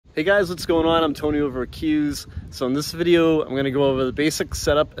Hey guys, what's going on? I'm Tony over at Q's. So in this video, I'm going to go over the basic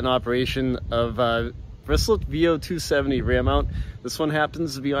setup and operation of Versalift VO270 rear mount. This one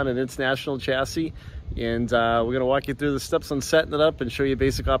happens to be on an international chassis, and we're going to walk you through the steps on setting it up and show you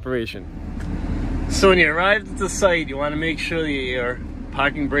basic operation. So when you arrive at the site, you want to make sure that your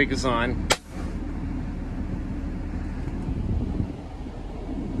parking brake is on.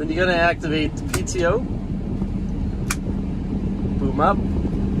 Then you're going to activate the PTO, boom up,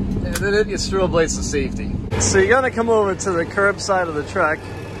 and then hit your strobe lights for safety. So you're gonna come over to the curb side of the truck,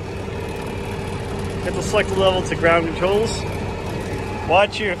 hit the selected level to ground controls.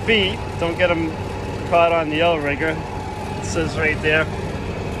 Watch your feet, don't get them caught on the outrigger. It says right there.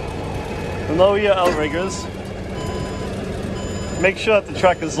 Below your outriggers. Make sure that the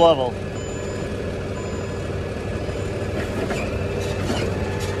truck is level.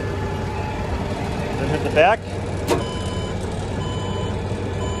 Then hit the back.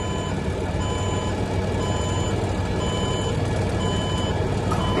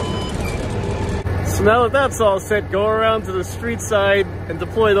 So now that that's all set, go around to the street side and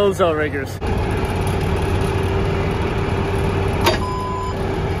deploy those outriggers.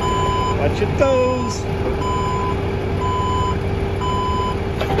 Watch your toes.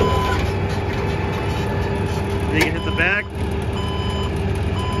 Then you can hit the back.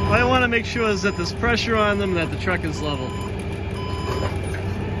 What I want to make sure is that there's pressure on them and that the truck is level.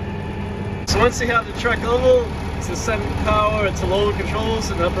 So once you have the truck level, to send power to lower controls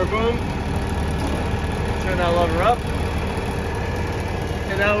and upper boom. Turn that lever up,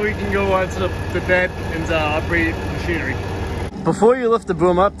 and now we can go onto the bed and operate the machinery. Before you lift the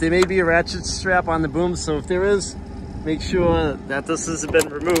boom up, there may be a ratchet strap on the boom, so if there is, make sure that this has been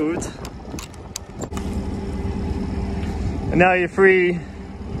removed. And now you're free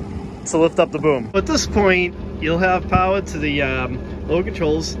to lift up the boom. At this point, you'll have power to the lower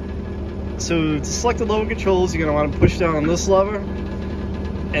controls. So to select the lower controls, you're going to want to push down on this lever,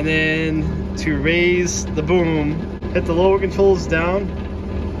 and then to raise the boom, hit the lower controls down,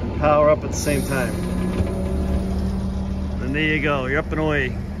 power up at the same time. And there you go, you're up and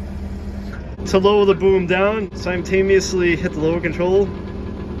away. To lower the boom down, simultaneously hit the lower control,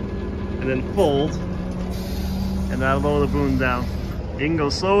 and then fold, and that'll lower the boom down. You can go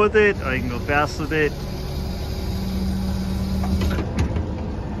slow with it, or you can go fast with it.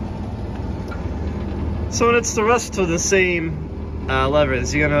 So it's the rest of the same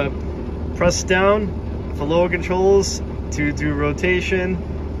levers. You're gonna press down for lower controls to do rotation,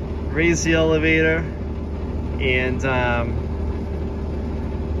 raise the elevator, and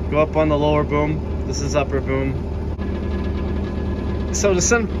go up on the lower boom. This is upper boom. So to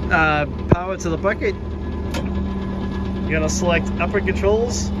send power to the bucket, you're gonna select upper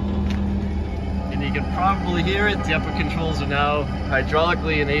controls, and you can probably hear it. The upper controls are now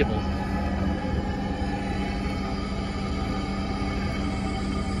hydraulically enabled.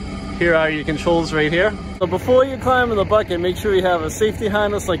 Here are your controls right here. So before you climb in the bucket, make sure you have a safety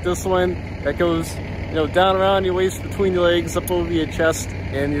harness like this one that goes, down around your waist, between your legs, up over your chest,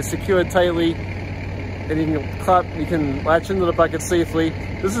 and you're secured tightly. And you can latch into the bucket safely.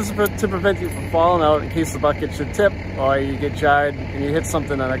 This is to prevent you from falling out in case the bucket should tip or you get jarred and you hit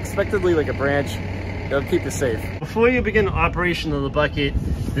something unexpectedly like a branch. It'll keep you safe. Before you begin operation of the bucket,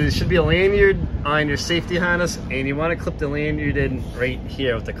 there should be a lanyard on your safety harness, and you want to clip the lanyard in right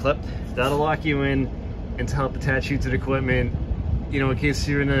here with the clip. That'll lock you in and to help attach you to the equipment, in case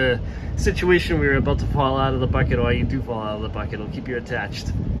you're in a situation where you're about to fall out of the bucket, or you do fall out of the bucket, it'll keep you attached.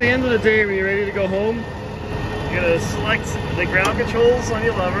 At the end of the day, when you're ready to go home, you're going to select the ground controls on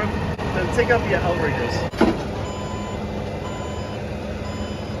your lever, then take up your outriggers.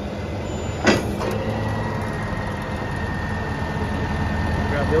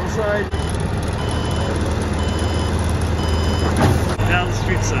 The other side. Now the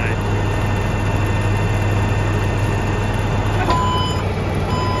street side.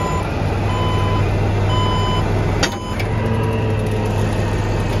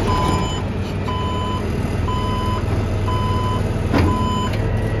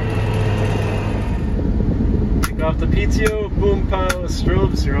 Take off the PTO, boom, power,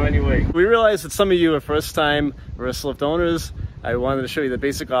 strobes, you're on your way. We realize that some of you are first-time Versalift owners. I wanted to show you the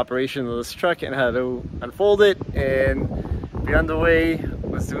basic operation of this truck and how to unfold it and be underway.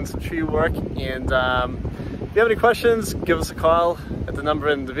 Was doing some tree work, and if you have any questions, give us a call at the number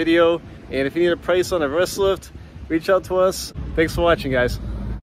in the video, and if you need a price on a Versalift, reach out to us. Thanks for watching, guys.